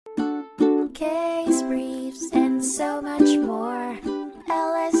case briefs, and so much more.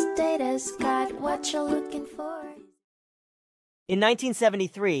 LSData's got what you're looking for. In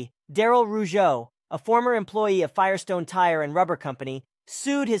 1973, Deryl Rougeau, a former employee of Firestone Tire and Rubber Company,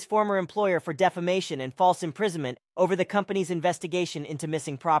 sued his former employer for defamation and false imprisonment over the company's investigation into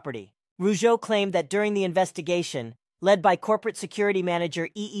missing property. Rougeau claimed that during the investigation, led by corporate security manager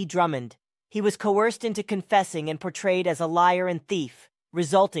E. Drummond, he was coerced into confessing and portrayed as a liar and thief,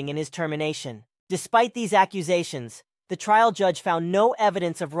 resulting in his termination. Despite these accusations, the trial judge found no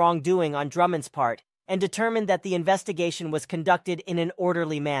evidence of wrongdoing on Drummond's part and determined that the investigation was conducted in an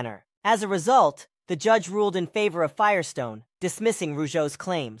orderly manner. As a result, the judge ruled in favor of Firestone, dismissing Rougeau's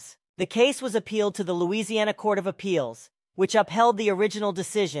claims. The case was appealed to the Louisiana Court of Appeals, which upheld the original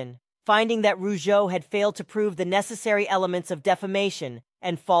decision, finding that Rougeau had failed to prove the necessary elements of defamation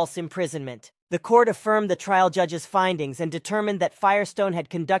and false imprisonment. The court affirmed the trial judge's findings and determined that Firestone had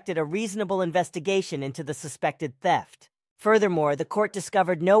conducted a reasonable investigation into the suspected theft. Furthermore, the court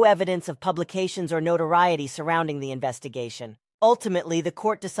discovered no evidence of publications or notoriety surrounding the investigation. Ultimately, the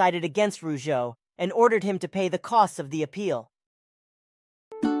court decided against Rougeau and ordered him to pay the costs of the appeal.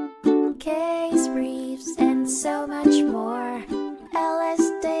 Case briefs, and so much more.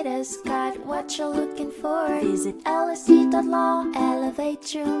 LSData's got what you're looking for. Visit lsd.law,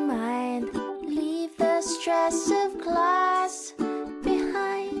 elevate your mind. Leave the stress of class.